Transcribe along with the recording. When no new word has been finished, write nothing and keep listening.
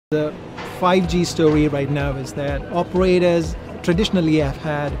The 5G story right now is that operators traditionally have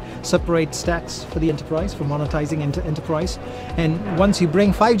had separate stacks for the enterprise, for monetizing enterprise. And once you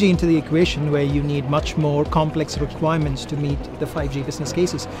bring 5G into the equation, where you need much more complex requirements to meet the 5G business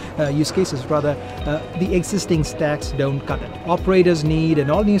cases, use cases rather, the existing stacks don't cut it. Operators need an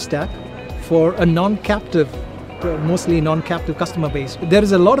all-new stack for a non-captive, mostly non-captive customer base. There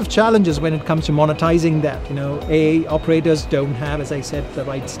is a lot of challenges when it comes to monetizing that. Operators don't have, as I said, the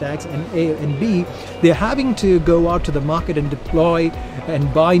right stacks, and B, they're having to go out to the market and deploy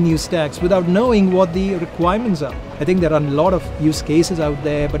and buy new stacks without knowing what the requirements are. I think there are a lot of use cases out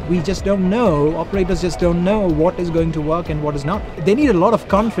there, but we just don't know, operators just don't know what is going to work and what is not. They need a lot of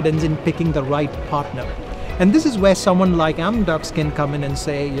confidence in picking the right partner. And this is where someone like Amdocs can come in and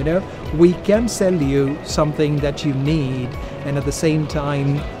say, we can sell you something that you need, and at the same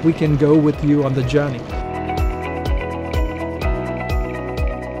time, we can go with you on the journey.